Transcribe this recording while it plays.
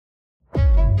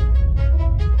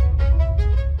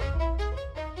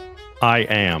I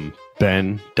am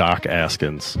Ben Doc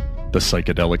Askins, the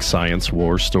psychedelic science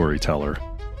war storyteller,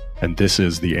 and this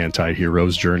is the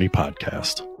Anti-Hero's Journey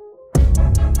podcast.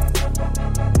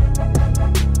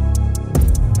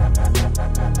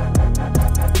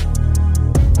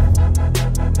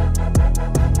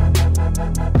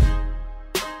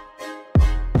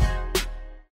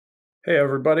 Hey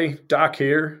everybody, Doc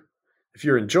here. If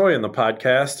you're enjoying the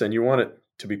podcast and you want it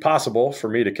to be possible for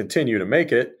me to continue to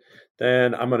make it,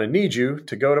 then I'm going to need you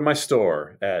to go to my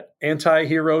store at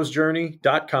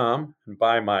antiheroesjourney.com and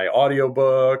buy my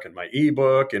audiobook and my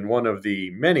ebook in one of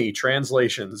the many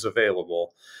translations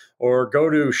available, or go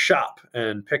to shop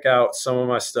and pick out some of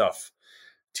my stuff.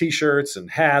 T-shirts and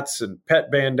hats and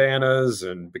pet bandanas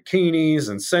and bikinis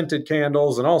and scented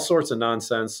candles and all sorts of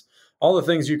nonsense. All the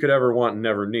things you could ever want and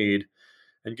never need.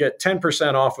 And get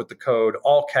 10% off with the code,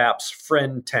 all caps,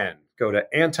 FRIEND10. Go to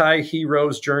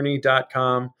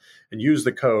antiheroesjourney.com and use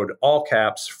the code, all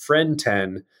caps,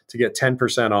 FRIEND10 to get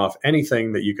 10% off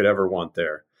anything that you could ever want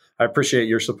there. I appreciate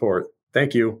your support.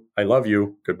 Thank you. I love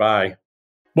you. Goodbye.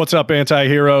 What's up,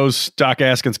 anti-heroes? Doc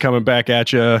Askins coming back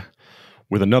at you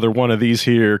with another one of these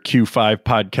here Q5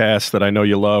 podcasts that I know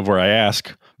you love, where I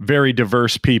ask very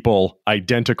diverse people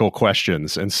identical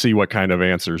questions and see what kind of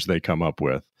answers they come up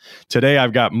with. Today,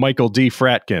 I've got Michael D.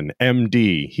 Fratkin,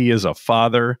 MD. He is a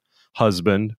father,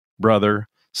 husband, brother,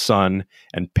 son,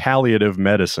 and palliative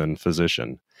medicine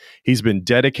physician. He's been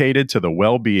dedicated to the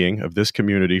well-being of this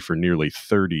community for nearly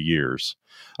 30 years.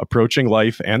 Approaching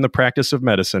life and the practice of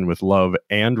medicine with love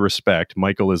and respect,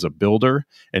 Michael is a builder,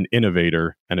 an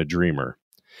innovator, and a dreamer.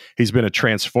 He's been a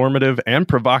transformative and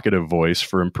provocative voice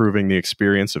for improving the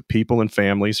experience of people and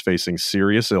families facing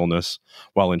serious illness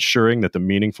while ensuring that the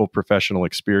meaningful professional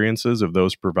experiences of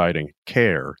those providing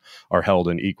care are held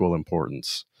in equal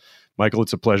importance. Michael,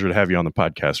 it's a pleasure to have you on the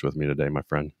podcast with me today, my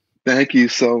friend. Thank you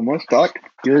so much, Doc.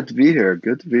 Good to be here.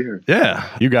 Good to be here. Yeah,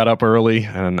 you got up early,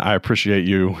 and I appreciate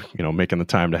you, making the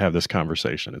time to have this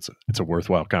conversation. It's a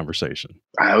worthwhile conversation.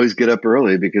 I always get up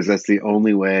early because that's the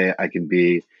only way I can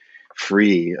be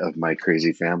free of my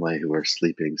crazy family who are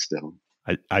sleeping still.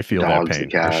 I feel Dogs, that pain.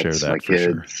 the cats, I share that my for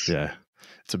kids. Sure. Yeah,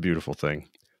 it's a beautiful thing.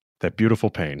 That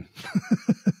beautiful pain.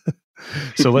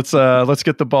 So let's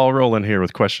get the ball rolling here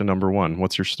with question number one.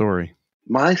 What's your story?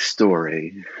 My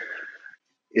story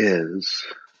is,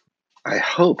 I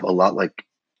hope, a lot like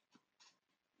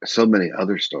so many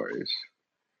other stories.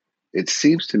 It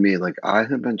seems to me like I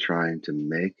have been trying to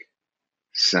make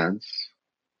sense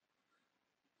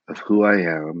of who I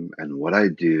am and what I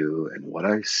do and what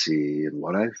I see and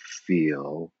what I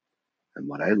feel and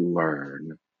what I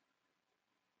learn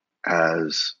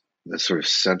as the sort of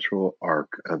central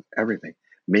arc of everything,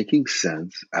 making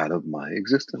sense out of my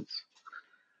existence.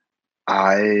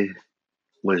 I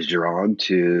was drawn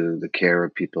to the care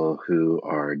of people who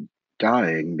are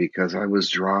dying because I was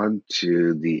drawn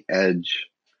to the edge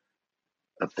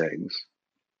of things.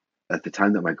 At the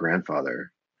time that my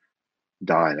grandfather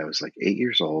died, I was like 8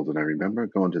 years old, and I remember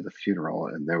going to the funeral,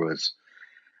 and there was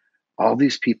all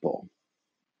these people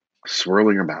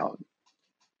swirling about,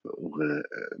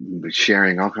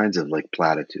 sharing all kinds of like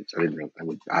platitudes. I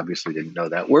obviously didn't know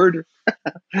that word,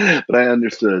 but I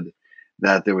understood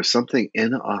that there was something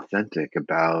inauthentic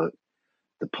about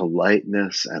the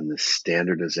politeness and the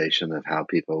standardization of how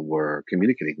people were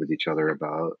communicating with each other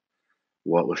about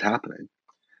what was happening.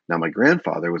 Now, my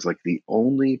grandfather was like the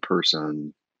only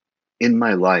person in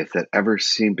my life that ever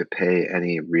seemed to pay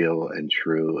any real and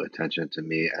true attention to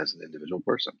me as an individual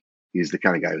person. He's the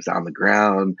kind of guy who was on the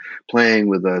ground playing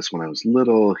with us when I was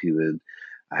little. He would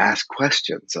ask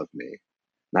questions of me,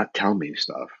 not tell me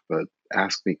stuff, but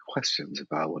ask me questions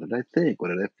about, what did I think? What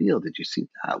did I feel? Did you see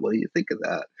that? What do you think of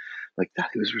that? Like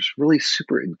that. He was just really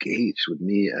super engaged with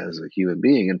me as a human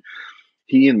being. And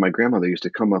he and my grandmother used to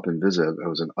come up and visit. I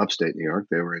was in upstate New York.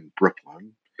 They were in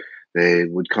Brooklyn. They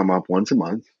would come up once a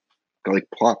month, like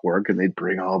clockwork, and they'd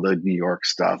bring all the New York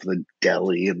stuff, the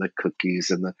deli and the cookies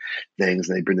and the things.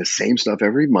 And they'd bring the same stuff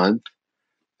every month.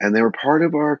 And they were part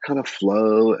of our kind of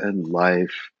flow and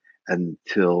life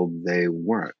until they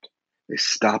weren't. They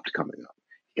stopped coming up.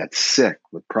 He got sick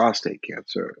with prostate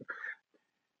cancer,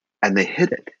 and they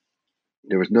hid it.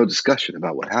 There was no discussion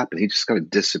about what happened. He just kind of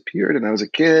disappeared, and I was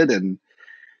a kid and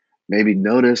maybe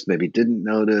noticed, maybe didn't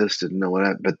notice, didn't know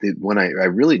what. But when I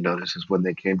really noticed is when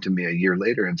they came to me a year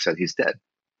later and said he's dead,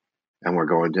 and we're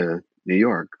going to New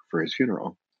York for his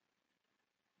funeral.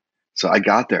 So I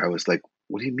got there. I was like,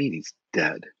 "What do you mean he's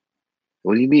dead?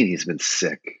 What do you mean he's been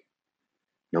sick?"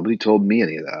 Nobody told me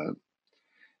any of that.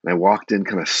 And I walked in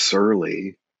kind of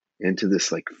surly into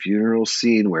this like funeral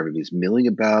scene where everybody's milling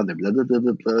about, they're blah, blah, blah,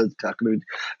 blah, blah, talking to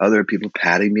other people,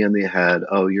 patting me on the head.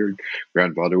 Oh, your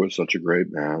grandfather was such a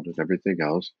great man and everything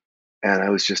else. And I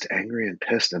was just angry and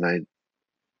pissed. And I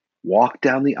walked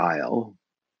down the aisle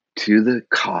to the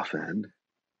coffin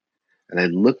and I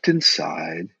looked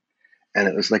inside and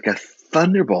it was like a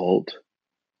thunderbolt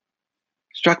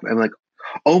struck me. I'm like,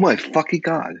 oh my fucking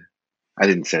God. I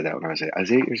didn't say that when I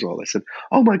was 8 years old. I said,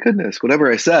 oh my goodness,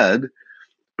 whatever I said,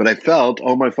 but I felt,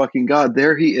 oh my fucking God,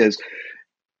 there he is.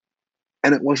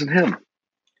 And it wasn't him.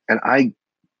 And I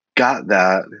got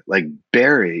that like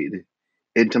buried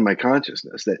into my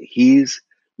consciousness that he's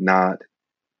not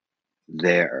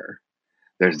there.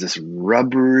 There's this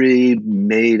rubbery,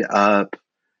 made up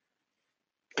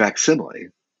facsimile.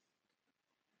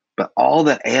 But all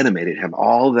that animated him,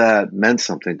 all that meant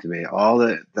something to me, all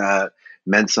that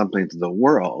meant something to the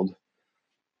world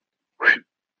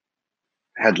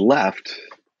had left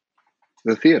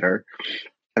the theater.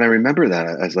 And I remember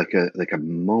that as like a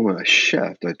moment, a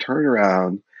shift. I turned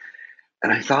around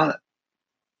and I thought,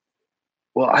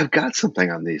 well, I've got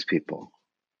something on these people.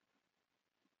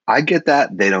 I get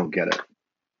that, they don't get it.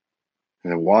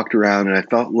 And I walked around and I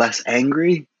felt less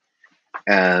angry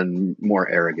and more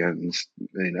arrogant,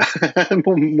 you know,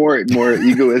 more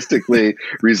egoistically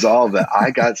resolved that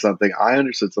I got something, I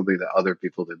understood something that other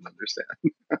people didn't understand.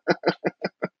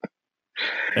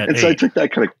 And so I took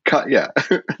that kind of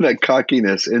that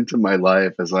cockiness into my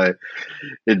life as I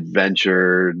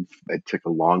adventured. It took a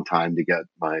long time to get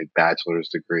my bachelor's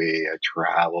degree. I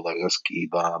traveled. I was a ski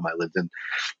bum. I lived in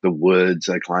the woods.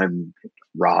 I climbed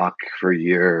rock for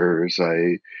years.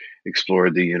 I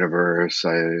explored the universe.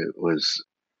 I was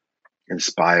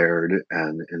inspired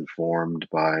and informed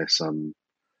by some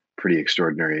pretty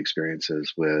extraordinary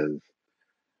experiences with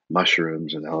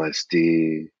mushrooms and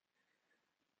LSD.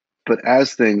 But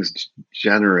as things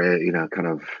generate, kind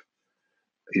of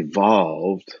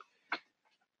evolved,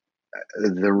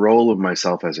 the role of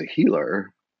myself as a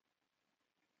healer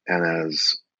and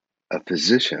as a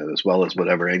physician, as well as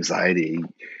whatever anxiety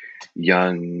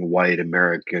young white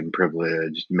American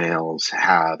privileged males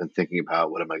have in thinking about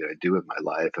what am I going to do with my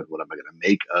life and what am I going to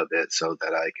make of it so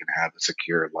that I can have a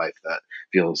secure life that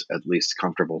feels at least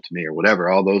comfortable to me or whatever.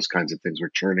 All those kinds of things were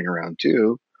churning around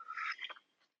too.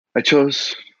 I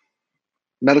chose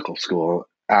medical school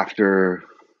after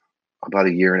about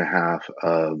a year and a half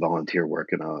of volunteer work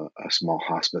in a small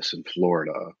hospice in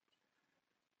Florida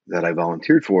that I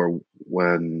volunteered for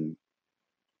when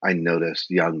I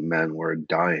noticed young men were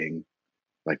dying,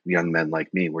 like young men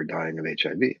like me were dying of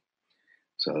HIV.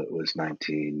 So it was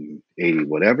 1980,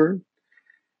 whatever.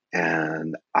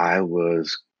 And I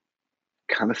was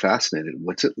kind of fascinated.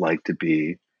 What's it like to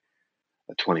be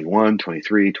a 21,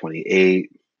 23,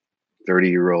 28,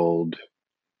 30-year-old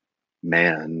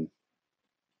man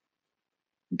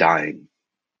dying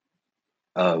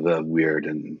of a weird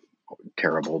and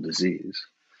terrible disease?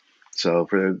 So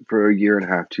for a year and a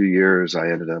half, 2 years,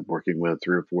 I ended up working with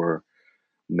 3 or 4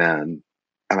 men,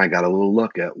 and I got a little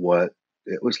look at what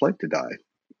it was like to die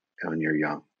when you're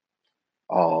young.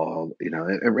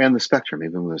 It ran the spectrum,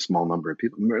 even with a small number of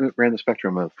people. It ran the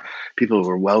spectrum of people who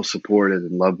were well supported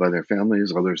and loved by their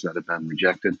families, others that had been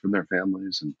rejected from their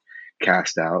families and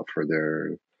cast out for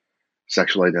their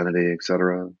sexual identity,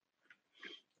 etc.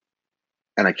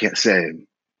 And I can't say,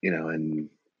 in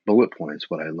bullet points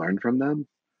what I learned from them,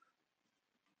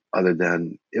 other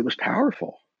than it was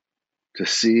powerful to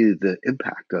see the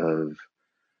impact of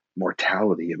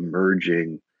mortality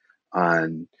emerging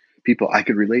on people I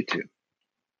could relate to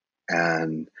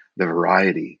and the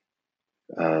variety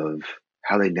of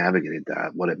how they navigated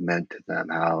that, what it meant to them,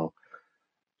 how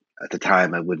at the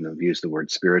time I wouldn't have used the word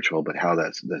spiritual, but how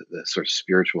that's the sort of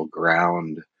spiritual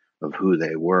ground of who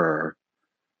they were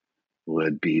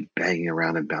would be banging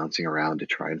around and bouncing around to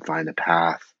try and find a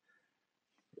path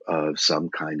of some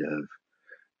kind of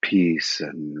peace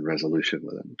and resolution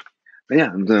with them. But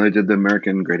yeah, and then I did the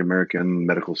Great American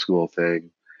Medical School thing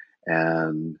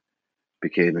and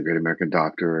became a Great American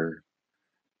Doctor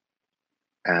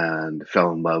and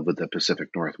fell in love with the Pacific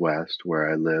Northwest,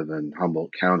 where I live in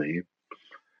Humboldt County,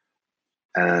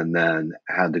 and then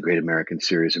had the Great American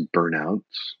series of burnouts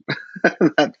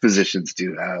that physicians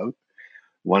do have,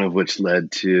 one of which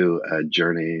led to a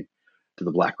journey to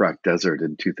the Black Rock Desert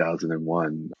in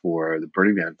 2001 for the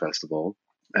Burning Man Festival.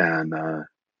 And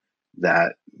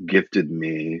that gifted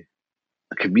me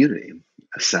a community,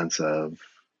 a sense of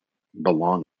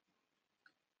belonging,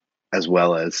 as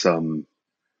well as some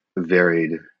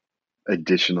varied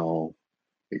additional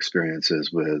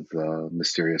experiences with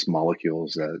mysterious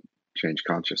molecules that change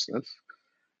consciousness.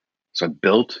 So I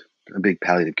built a big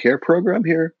palliative care program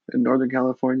here in Northern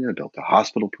California. I built a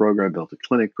hospital program, built a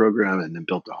clinic program, and then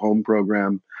built a home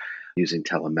program using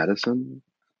telemedicine.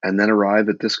 And then arrived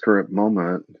at this current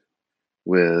moment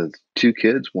with two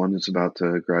kids. One is about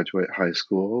to graduate high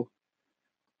school,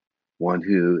 one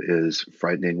who is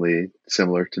frighteningly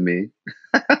similar to me,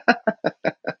 a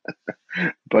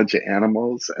bunch of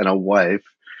animals, and a wife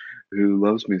who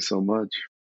loves me so much.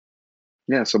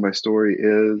 Yeah, so my story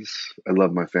is I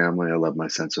love my family. I love my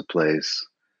sense of place.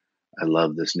 I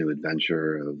love this new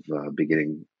adventure of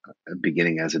beginning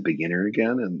as a beginner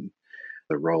again, and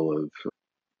the role of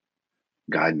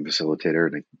guide and facilitator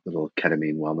in a little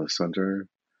ketamine wellness center.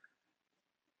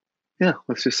 Yeah,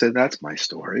 let's just say that's my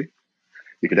story.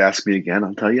 You could ask me again,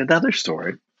 I'll tell you another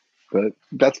story. But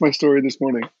that's my story this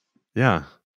morning. Yeah.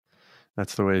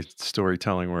 That's the way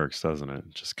storytelling works, doesn't it?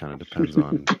 It just kind of depends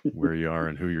on where you are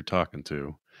and who you're talking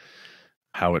to,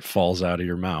 how it falls out of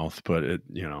your mouth. But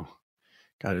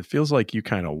God, it feels like you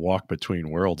kind of walk between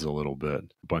worlds a little bit,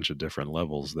 a bunch of different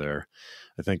levels there.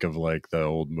 I think of like the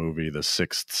old movie, The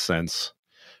Sixth Sense,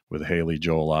 with Haley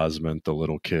Joel Osment, the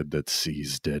little kid that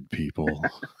sees dead people.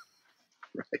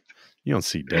 Right. You don't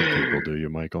see dead people, do you,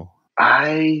 Michael?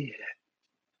 I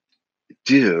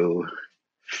do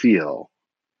feel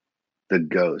the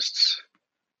ghosts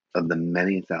of the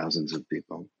many thousands of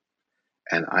people.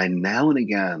 And I now and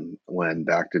again, when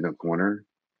backed in a corner,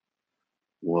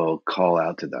 will call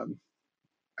out to them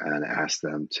and ask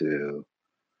them to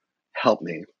help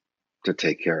me to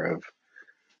take care of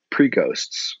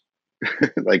pre-ghosts.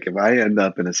 Like if I end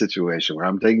up in a situation where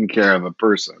I'm taking care of a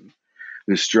person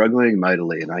who's struggling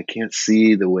mightily and I can't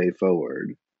see the way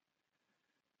forward,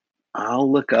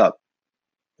 I'll look up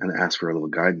and ask for a little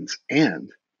guidance.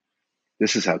 And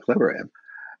this is how clever I am.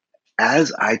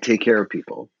 As I take care of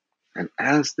people and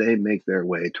as they make their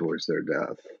way towards their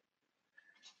death,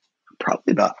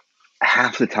 probably about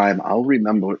half the time I'll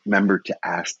remember to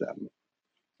ask them.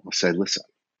 I'll say, listen,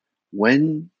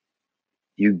 when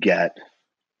you get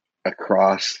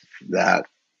across that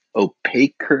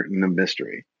opaque curtain of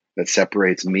mystery that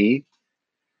separates me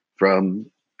from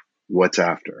what's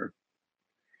after,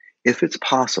 if it's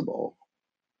possible,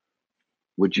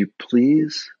 would you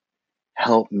please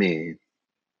help me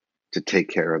to take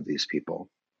care of these people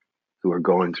who are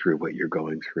going through what you're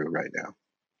going through right now?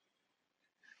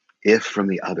 If from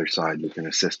the other side you can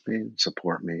assist me,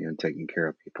 support me in taking care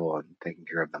of people and taking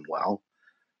care of them well,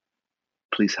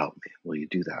 please help me. Will you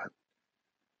do that?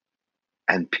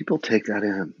 And people take that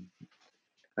in.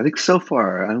 I think so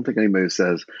far, I don't think anybody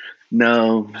says,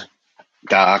 no,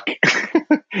 Doc,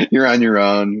 you're on your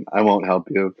own. I won't help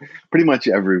you. Pretty much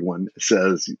everyone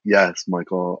says, yes,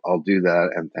 Michael, I'll do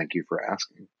that. And thank you for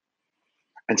asking.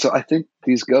 And so I think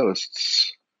these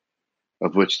ghosts,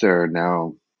 of which there are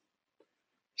now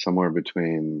somewhere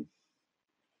between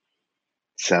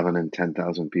 7,000 and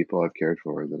 10,000 people I've cared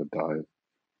for that have died,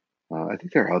 I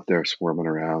think they're out there swarming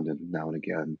around and now and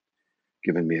again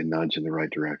giving me a nudge in the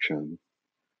right direction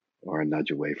or a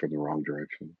nudge away from the wrong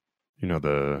direction.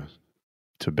 The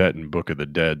Tibetan Book of the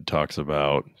Dead talks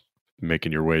about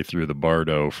making your way through the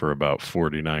bardo for about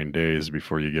 49 days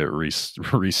before you get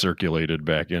recirculated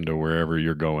back into wherever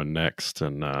you're going next.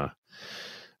 And I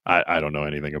don't know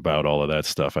anything about all of that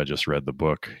stuff. I just read the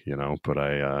book, but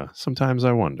I sometimes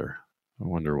I wonder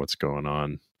what's going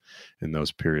on in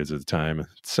those periods of time. It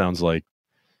sounds like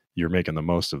you're making the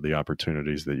most of the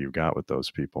opportunities that you've got with those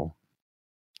people.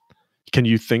 Can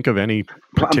you think of any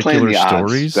particular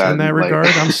stories in that regard?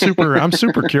 I'm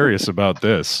super curious about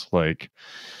this. Like,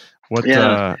 what?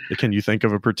 Yeah. Can you think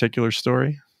of a particular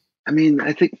story? I mean,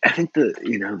 I think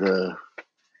the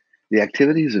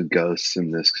activities of ghosts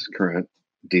in this current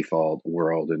default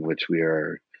world in which we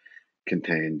are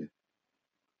contained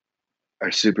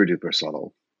are super duper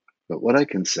subtle. But what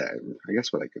can I say?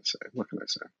 What can I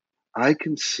say? I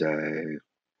can say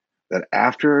that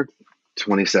after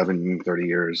 27, 30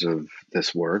 years of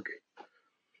this work,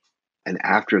 and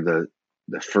after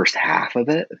the first half of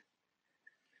it,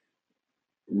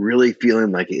 really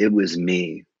feeling like it was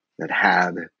me that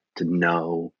had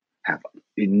to have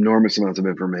enormous amounts of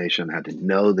information, had to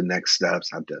know the next steps,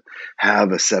 had to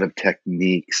have a set of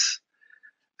techniques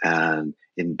and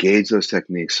engage those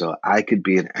techniques so I could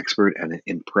be an expert and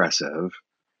impressive,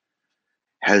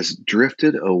 has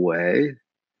drifted away,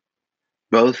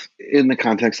 both in the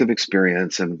context of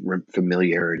experience and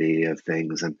familiarity of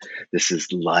things, and this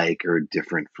is like or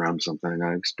different from something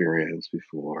I experienced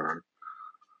before,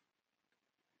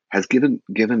 has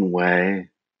given way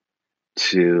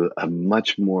to a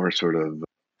much more sort of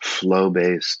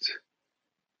flow-based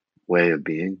way of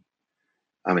being.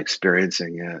 I'm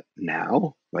experiencing it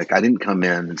now. Like, I didn't come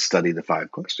in and study the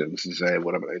 5 questions and say,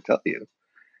 what am I going to tell you?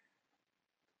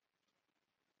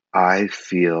 I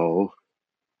feel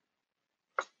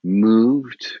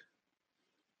moved,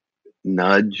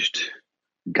 nudged,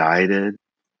 guided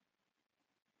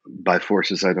by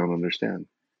forces I don't understand,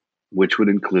 which would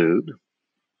include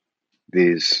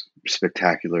these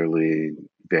spectacularly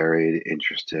varied,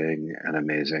 interesting, and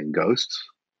amazing ghosts,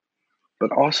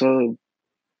 but also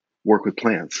work with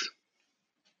plants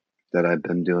that I've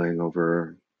been doing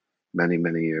over many,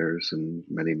 many years and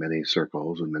many, many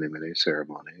circles and many, many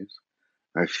ceremonies.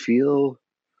 I feel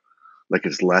like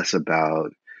it's less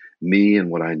about me and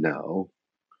what I know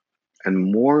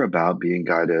and more about being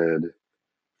guided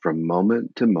from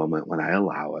moment to moment when I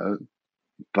allow it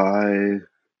by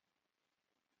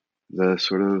the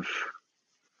sort of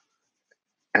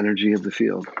energy of the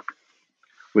field,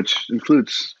 which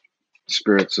includes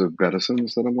spirits of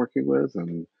medicines that I'm working with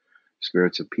and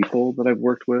spirits of people that I've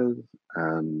worked with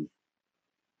and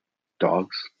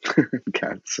dogs,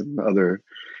 cats, and other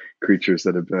creatures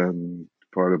that have been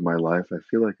part of my life. I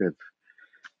feel like I've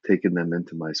taken them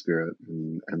into my spirit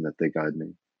and that they guide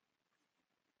me.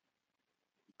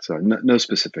 So no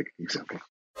specific example.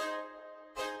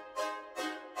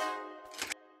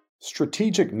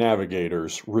 Strategic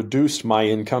Navigators reduced my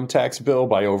income tax bill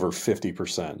by over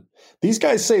 50%. These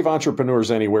guys save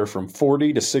entrepreneurs anywhere from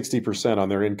 40 to 60% on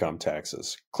their income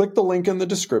taxes. Click the link in the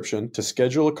description to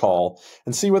schedule a call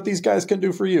and see what these guys can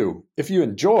do for you. If you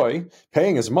enjoy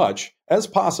paying as much as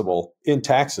possible in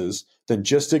taxes, then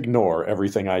just ignore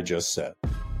everything I just said.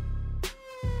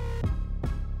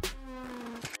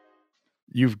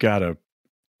 You've got a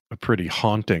pretty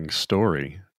haunting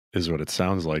story, is what it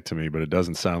sounds like to me, but it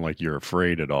doesn't sound like you're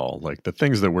afraid at all. Like, the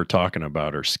things that we're talking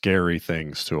about are scary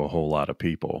things to a whole lot of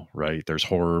people, right? There's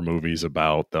horror movies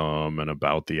about them and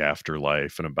about the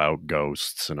afterlife and about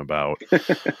ghosts and about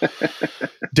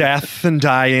death and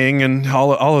dying and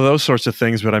all of those sorts of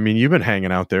things. But I mean, you've been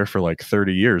hanging out there for like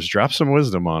 30 years. Drop some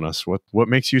wisdom on us. What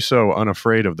makes you so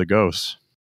unafraid of the ghosts?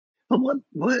 Well,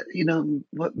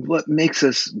 what makes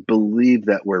us believe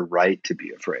that we're right to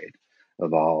be afraid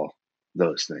of all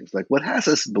those things? Like, what has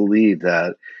us believe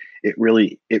that it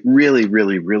really,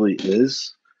 really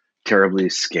is terribly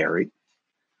scary?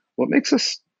 What makes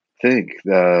us think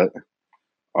that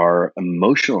our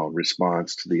emotional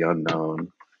response to the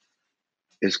unknown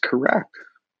is correct?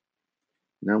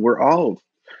 Now, we're all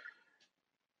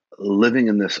living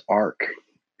in this arc,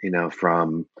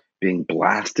 from being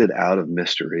blasted out of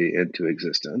mystery into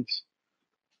existence.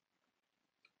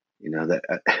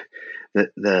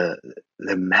 That the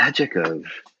magic of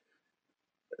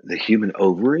the human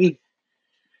ovary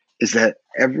is that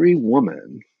every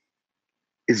woman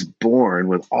is born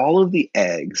with all of the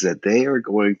eggs that they are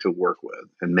going to work with,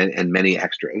 and many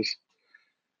extras,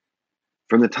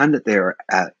 from the time that they are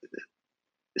at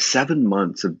 7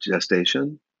 months of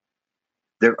gestation.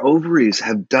 Their ovaries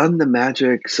have done the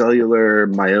magic cellular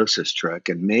meiosis trick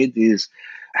and made these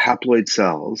haploid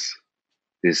cells,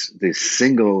 this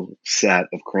single set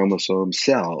of chromosome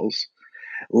cells,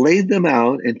 laid them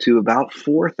out into about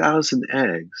 4,000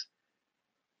 eggs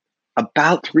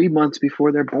about 3 months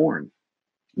before they're born.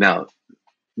 Now,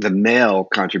 the male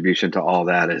contribution to all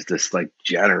that is this like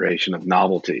generation of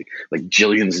novelty, like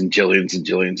jillions and jillions and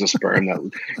jillions of sperm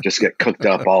that just get cooked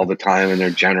up all the time and they're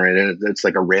generated. It's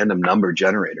like a random number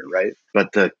generator, right?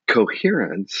 But the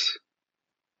coherence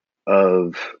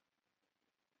of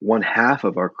 1/2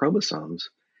 of our chromosomes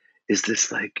is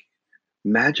this like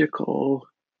magical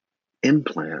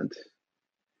implant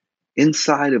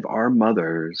inside of our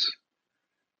mothers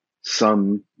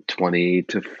some 20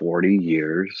 to 40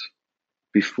 years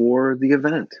before the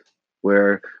event,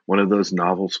 where one of those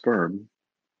novel sperm,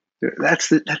 that's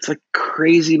like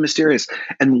crazy mysterious.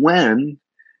 And when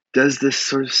does this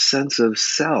sort of sense of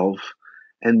self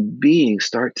and being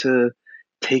start to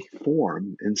take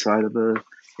form inside of an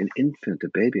infant, a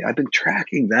baby? I've been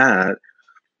tracking that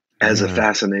as a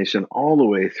fascination all the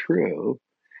way through.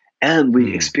 And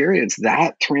we experience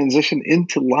that transition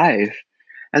into life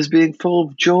as being full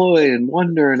of joy and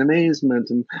wonder and amazement.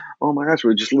 And oh my gosh,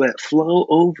 we just let it flow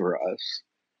over us.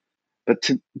 But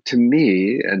to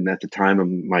me, and at the time of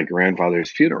my grandfather's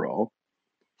funeral,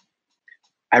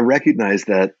 I recognized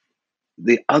that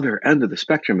the other end of the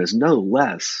spectrum is no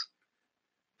less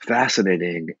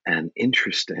fascinating and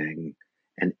interesting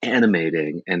and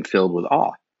animating and filled with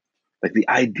awe. Like the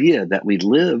idea that we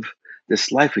live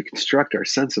this life, we construct our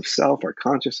sense of self, our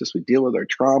consciousness, we deal with our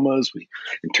traumas, we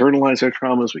internalize our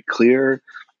traumas, we clear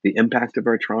the impact of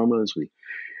our traumas. We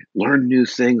learn new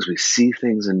things. We see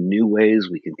things in new ways.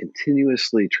 We can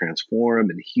continuously transform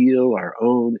and heal our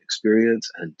own experience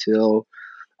until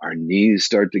our knees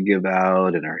start to give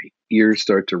out and our ears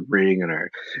start to ring and our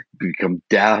become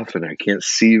deaf and I can't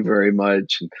see very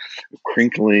much and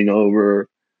crinkling over.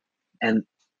 And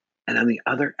on the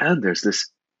other end, there's this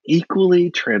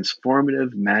equally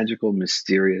transformative, magical,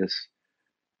 mysterious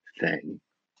thing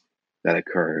that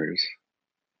occurs.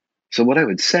 So what I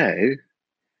would say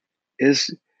is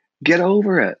get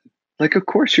over it. Like, of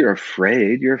course you're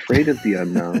afraid. You're afraid of the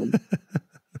unknown.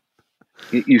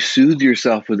 You soothe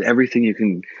yourself with everything you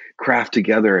can craft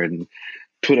together and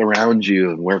put around you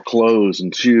and wear clothes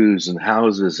and shoes and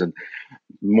houses and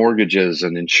mortgages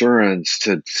and insurance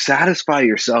to satisfy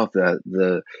yourself that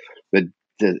the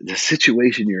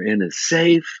situation you're in is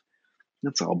safe.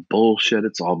 That's all bullshit.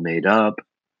 It's all made up.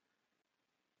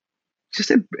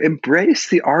 Just embrace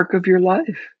the arc of your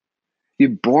life. You're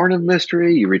born of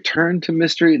mystery. You return to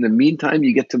mystery. In the meantime,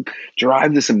 you get to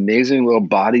drive this amazing little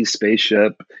body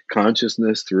spaceship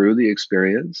consciousness through the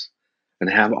experience and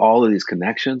have all of these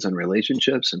connections and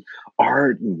relationships and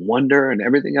art and wonder and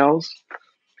everything else.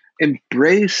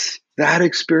 Embrace that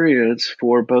experience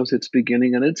for both its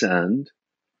beginning and its end,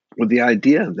 with the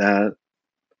idea that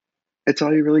it's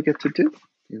all you really get to do.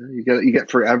 You get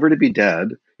forever to be dead.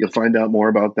 You'll find out more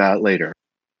about that later.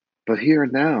 But here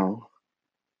and now,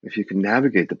 if you can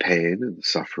navigate the pain and the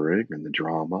suffering and the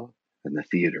drama and the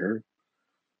theater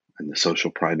and the social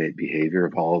primate behavior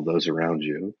of all of those around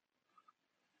you,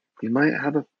 you might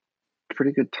have a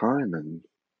pretty good time and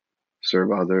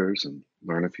serve others and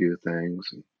learn a few things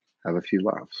and have a few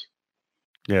laughs.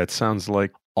 Yeah, it sounds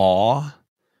like awe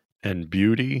and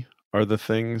beauty are the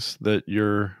things that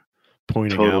you're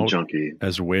pointing Total out junkie.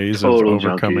 as ways Total of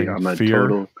overcoming junkie. I'm a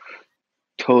fear.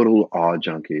 total awe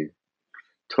junkie.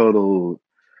 Total,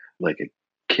 like a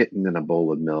kitten in a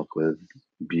bowl of milk with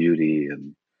beauty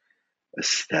and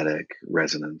aesthetic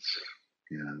resonance.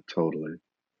 Yeah, totally.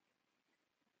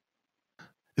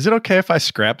 Is it okay if I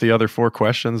scrap the other 4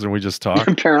 questions and we just talk?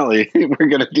 Apparently, we're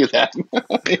going to do that.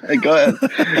 Yeah, go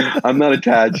ahead. I'm not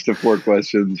attached to 4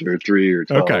 questions or 3 or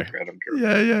 12. Okay. I don't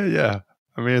care. Yeah.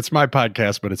 I mean, it's my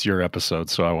podcast, but it's your episode,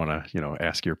 so I want to,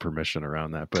 ask your permission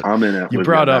around that. But I'm in it. you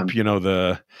brought up,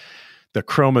 the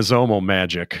chromosomal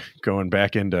magic going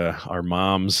back into our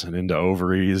moms and into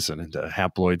ovaries and into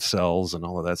haploid cells and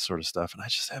all of that sort of stuff. And I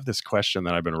just have this question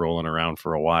that I've been rolling around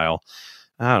for a while.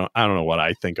 I don't know what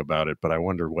I think about it, but I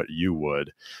wonder what you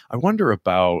would. I wonder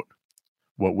about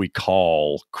what we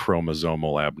call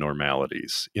chromosomal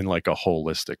abnormalities in like a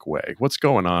holistic way. What's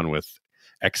going on with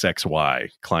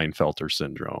XXY, Klinefelter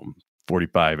syndrome,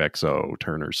 45XO,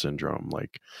 Turner syndrome?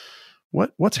 Like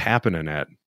what's happening at,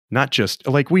 not just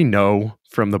like we know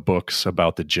from the books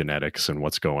about the genetics and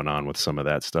what's going on with some of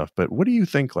that stuff, but what do you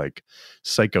think like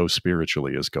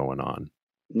psycho-spiritually is going on?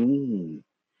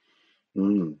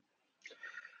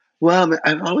 Well,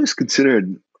 I've always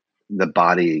considered the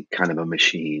body kind of a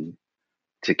machine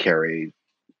to carry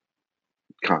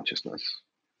consciousness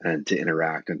and to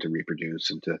interact and to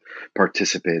reproduce and to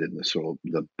participate in the sort of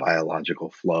the biological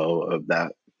flow of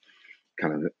that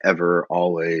kind of ever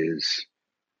always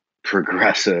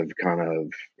progressive kind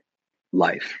of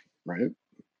life, right?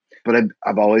 But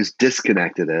I've always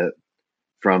disconnected it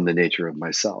from the nature of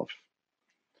myself.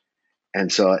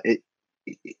 And so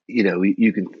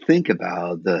you can think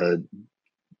about and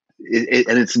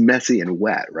it's messy and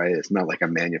wet, right? It's not like a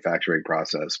manufacturing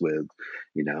process with,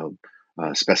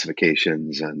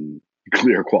 specifications and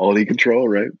clear quality control,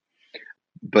 right?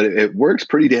 But it works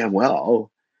pretty damn well.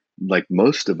 Like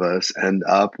most of us end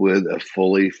up with a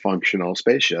fully functional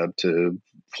spaceship to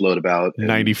float about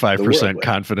 95%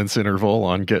 confidence interval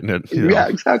on getting it. Yeah,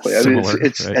 exactly. Similar, I mean,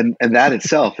 it's right? and that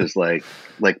itself is like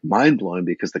mind blowing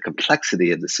because the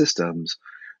complexity of the systems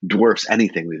dwarfs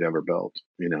anything we've ever built.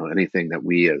 Anything that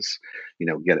we as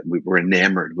we're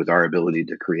enamored with our ability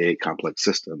to create complex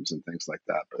systems and things like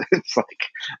that. But it's like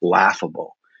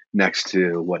laughable next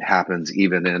to what happens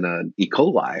even in an E.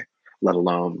 coli, let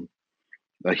alone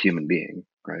a human being,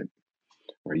 right?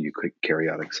 Or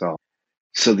eukaryotic cell.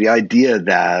 So the idea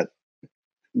that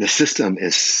the system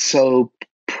is so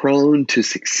prone to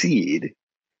succeed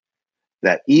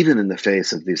that even in the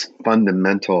face of these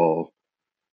fundamental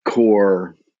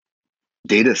core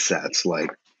data sets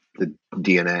like the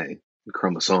DNA, the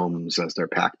chromosomes as they're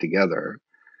packed together,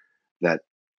 that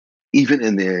even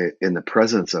in the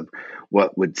presence of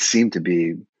what would seem to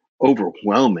be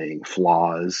overwhelming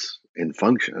flaws in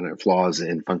function or flaws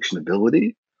in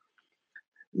functionability,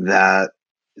 that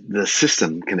the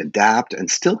system can adapt and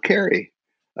still carry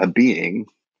a being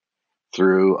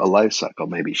through a life cycle,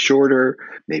 maybe shorter,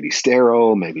 maybe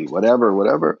sterile, maybe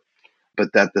whatever,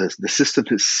 but that the system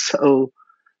is so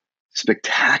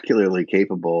spectacularly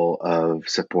capable of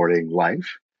supporting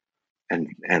life and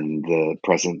the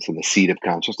presence and the seat of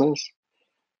consciousness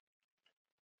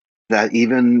that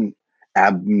even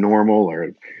abnormal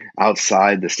or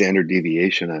outside the standard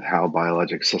deviation of how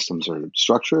biologic systems are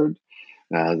structured,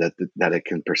 that it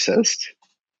can persist.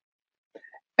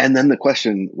 And then the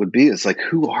question would be, is like,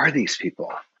 who are these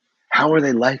people? How are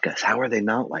they like us? How are they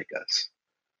not like us?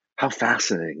 How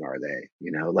fascinating are they?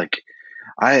 Like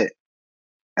I,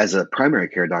 as a primary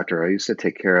care doctor, I used to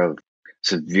take care of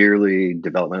severely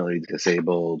developmentally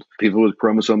disabled people with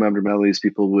chromosome abnormalities,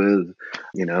 people with,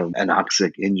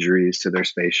 anoxic injuries to their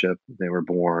spaceship. They were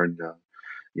born,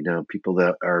 people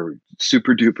that are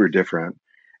super duper different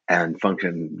and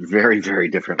function very, very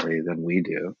differently than we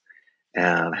do.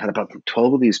 And I had about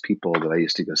 12 of these people that I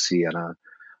used to go see on a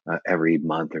every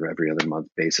month or every other month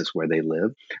basis where they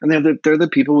live. And they're the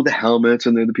people with the helmets,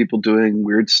 and they're the people doing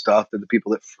weird stuff. They're the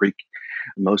people that freak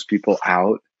most people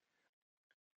out.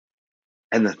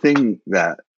 And the thing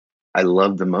that I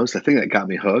loved the most, the thing that got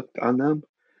me hooked on them,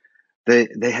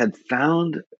 they had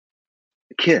found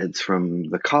kids from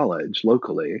the college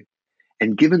locally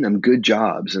and given them good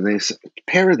jobs, and they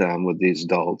pair them with these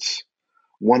adults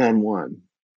one on one.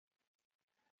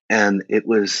 And it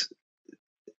was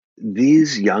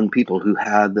these young people who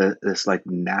had this like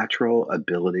natural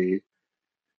ability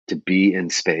to be in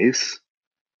space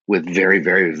with very,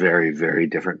 very, very, very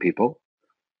different people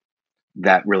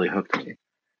that really hooked me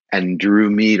and drew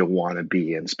me to want to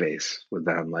be in space with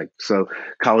them. Like, so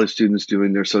college students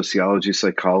doing their sociology,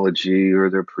 psychology, or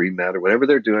their pre-med or whatever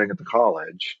they're doing at the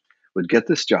college would get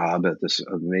this job at this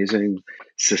amazing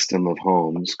system of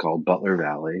homes called Butler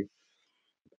Valley.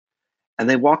 And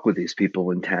they walk with these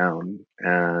people in town,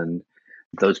 and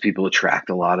those people attract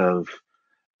a lot of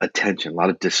attention, a lot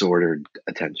of disordered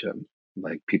attention.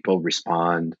 Like, people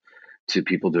respond to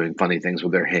people doing funny things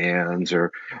with their hands,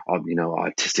 or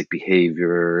autistic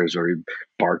behaviors, or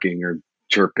barking or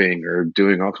chirping or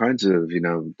doing all kinds of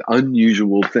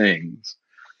unusual things.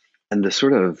 And the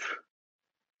sort of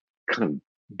kind of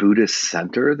Buddhist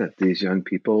center that these young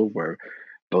people were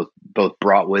both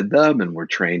brought with them and were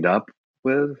trained up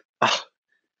with. Oh,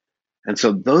 and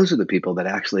so those are the people that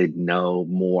actually know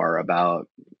more about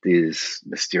these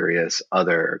mysterious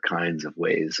other kinds of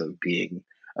ways of being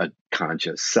a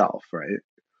conscious self, right?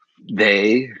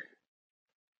 They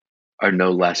are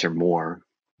no less or more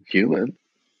human,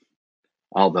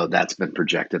 although that's been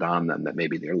projected on them that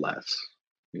maybe they're less,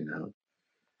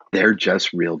 They're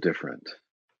just real different.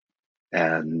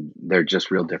 And they're just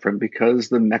real different because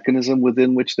the mechanism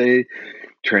within which they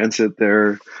transit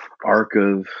their arc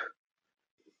of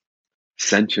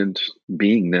sentient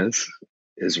beingness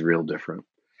is real different.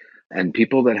 And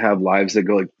people that have lives that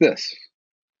go like this,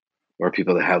 or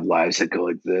people that have lives that go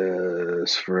like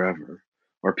this forever,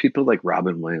 or people like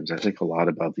Robin Williams, I think a lot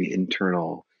about the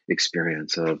internal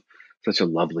experience of such a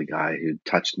lovely guy who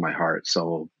touched my heart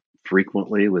so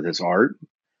frequently with his art.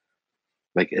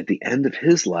 Like, at the end of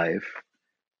his life,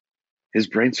 his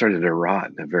brain started to rot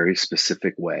in a very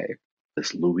specific way,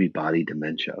 this Lewy body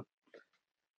dementia.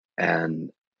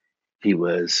 And he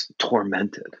was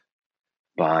tormented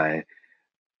by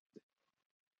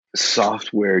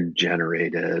software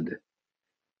generated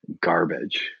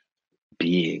garbage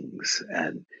beings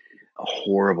and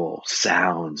horrible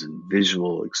sounds and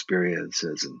visual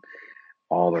experiences and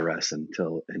all the rest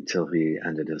until he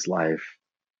ended his life,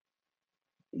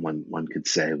 one could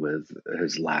say, with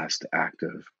his last act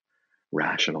of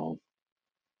rational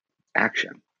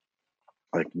action.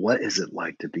 Like, what is it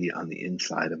like to be on the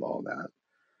inside of all that?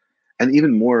 And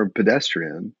even more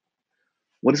pedestrian,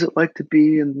 what is it like to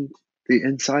be in the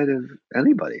inside of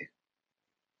anybody?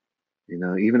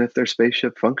 Even if their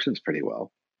spaceship functions pretty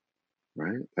well,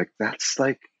 right? Like, that's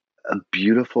like a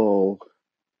beautiful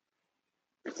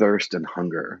thirst and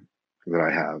hunger that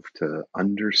I have to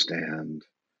understand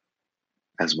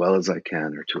as well as I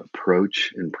can, or to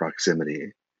approach in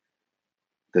proximity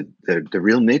the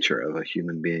real nature of a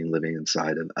human being living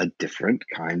inside of a different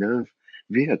kind of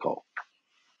vehicle.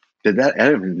 I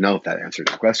don't even know if that answered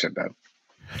your question, but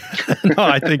No,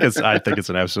 I think it's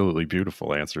an absolutely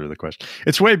beautiful answer to the question.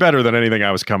 It's way better than anything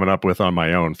I was coming up with on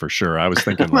my own, for sure. I was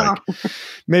thinking like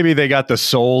maybe they got the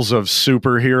souls of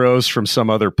superheroes from some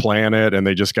other planet and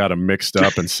they just got them mixed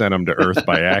up and sent them to Earth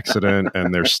by accident,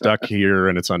 and they're stuck here,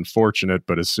 and it's unfortunate,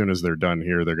 but as soon as they're done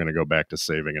here, they're going to go back to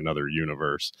saving another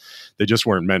universe. They just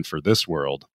weren't meant for this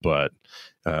world, but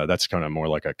that's kind of more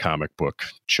like a comic book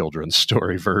children's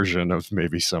story version of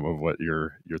maybe some of what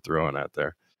you're throwing at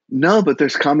there. No, but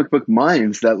there's comic book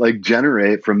minds that like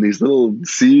generate from these little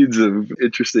seeds of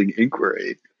interesting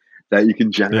inquiry that you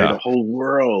can generate a whole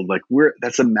world. Like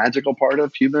that's a magical part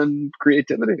of human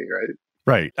creativity, right?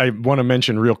 Right. I want to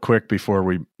mention real quick before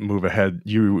we move ahead,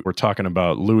 you were talking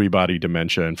about Lewy body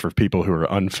dementia, and for people who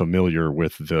are unfamiliar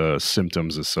with the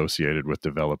symptoms associated with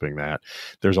developing that,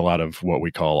 there's a lot of what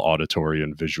we call auditory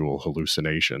and visual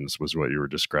hallucinations was what you were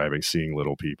describing, seeing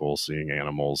little people, seeing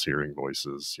animals, hearing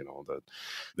voices, that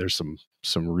there's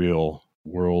some real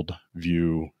world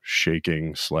view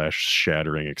shaking /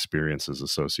 shattering experiences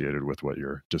associated with what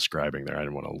you're describing there. I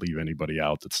didn't want to leave anybody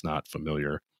out that's not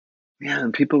familiar. Yeah,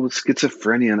 and people with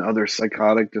schizophrenia and other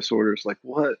psychotic disorders, like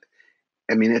what?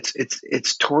 I mean,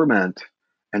 it's torment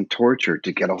and torture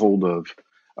to get a hold of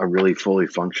a really fully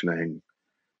functioning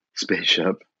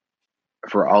spaceship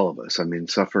for all of us. I mean,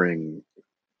 suffering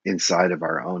inside of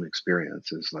our own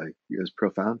experience is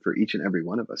profound for each and every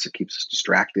one of us. It keeps us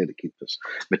distracted. It keeps us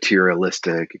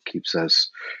materialistic. It keeps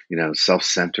us,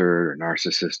 self-centered or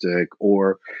narcissistic,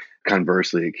 or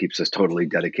conversely, it keeps us totally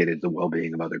dedicated to the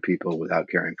well-being of other people without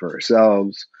caring for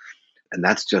ourselves. And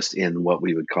that's just in what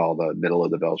we would call the middle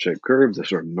of the bell-shaped curve, the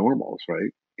sort of normals,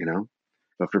 right?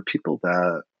 But for people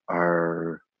that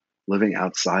are living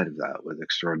outside of that with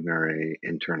extraordinary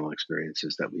internal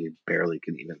experiences that we barely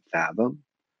can even fathom,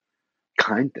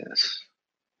 kindness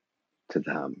to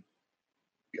them,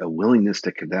 a willingness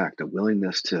to connect, a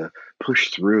willingness to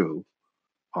push through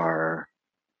our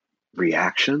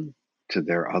reaction to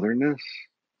their otherness,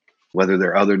 whether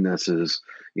their otherness is,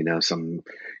 some,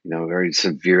 very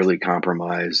severely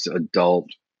compromised adult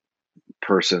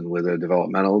person with a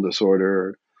developmental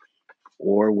disorder,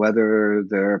 or whether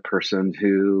they're a person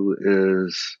who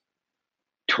is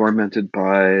tormented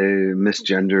by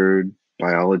misgendered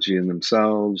biology in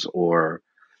themselves, or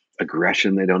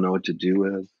aggression they don't know what to do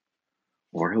with,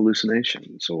 or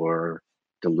hallucinations or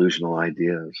delusional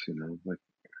ideas. Like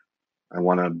I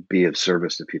want to be of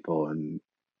service to people and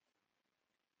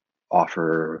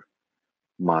offer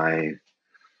my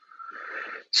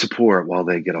support while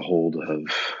they get a hold of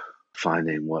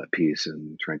finding what peace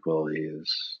and tranquility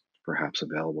is perhaps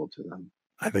available to them.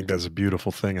 I think that's a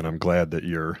beautiful thing, and I'm glad that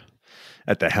you're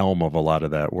at the helm of a lot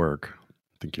of that work.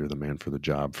 I think you're the man for the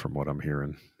job from what I'm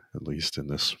hearing, at least in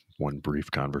this one brief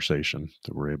conversation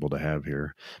that we're able to have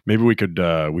here. Maybe we could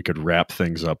wrap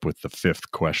things up with the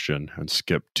fifth question and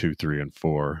skip 2, 3, and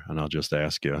 4, and I'll just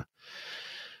ask you,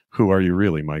 who are you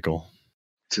really, Michael?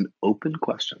 It's an open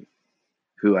question.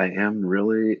 Who I am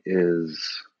really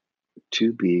is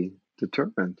to be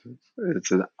determined.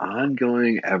 It's an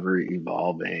ongoing,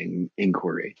 ever-evolving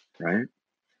inquiry, right?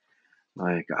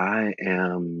 Like I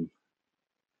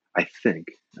think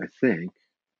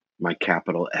my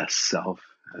capital S self,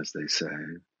 as they say,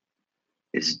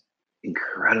 is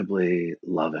incredibly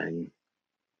loving,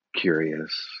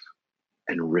 curious,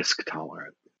 and risk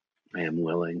tolerant. I am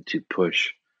willing to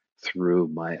push through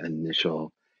my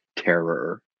initial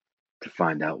terror to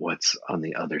find out what's on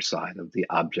the other side of the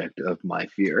object of my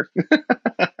fear.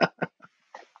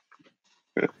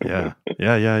 Yeah.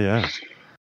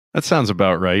 That sounds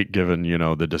about right, given,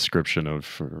 the description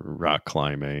of rock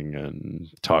climbing and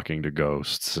talking to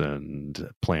ghosts and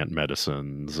plant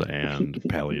medicines and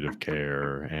palliative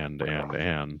care and.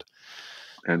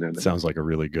 It sounds like a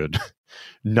really good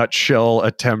nutshell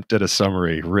attempt at a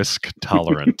summary. Risk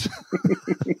tolerant.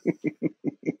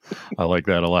 I like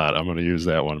that a lot. I'm going to use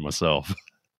that one myself.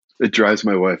 It drives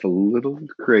my wife a little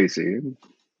crazy.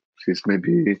 She's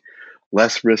maybe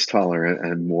less risk tolerant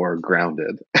and more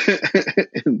grounded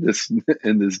in this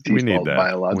default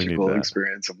biological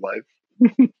experience of life.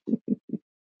 Do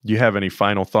you have any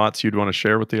final thoughts you'd want to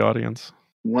share with the audience?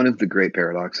 One of the great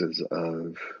paradoxes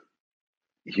of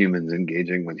humans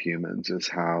engaging with humans is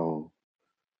how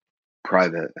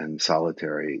private and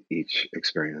solitary each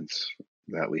experience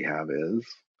that we have is,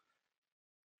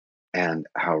 and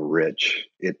how rich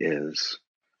it is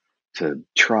to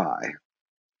try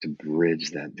to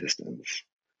bridge that distance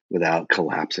without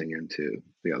collapsing into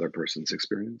the other person's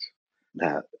experience.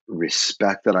 That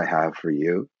respect that I have for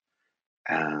you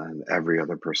and every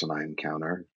other person I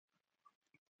encounter,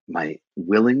 my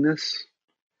willingness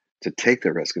to take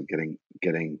the risk of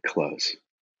getting close,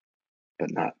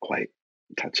 but not quite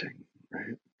touching,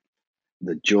 right?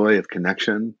 The joy of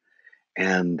connection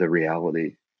and the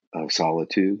reality of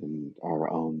solitude and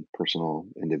our own personal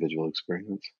individual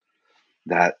experience.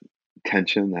 That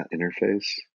tension, that interface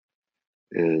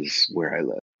is where I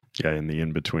live. Yeah, in the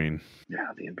in-between. Yeah,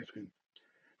 the in-between.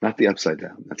 Not the upside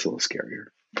down. That's a little scarier.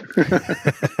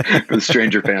 For the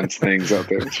Stranger Fans things out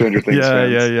there. Stranger Things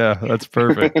fans. Yeah. That's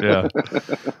perfect. Yeah.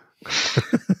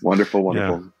 Wonderful.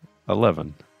 Yeah.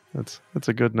 11. That's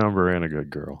a good number and a good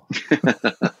girl.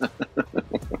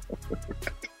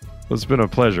 It's been a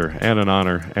pleasure and an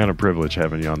honor and a privilege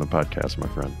having you on the podcast, my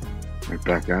friend. Right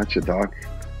back at you, Doc.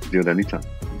 Do it anytime.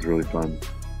 It's really fun.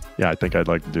 Yeah, I think I'd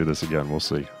like to do this again. We'll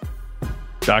see.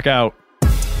 Doc out.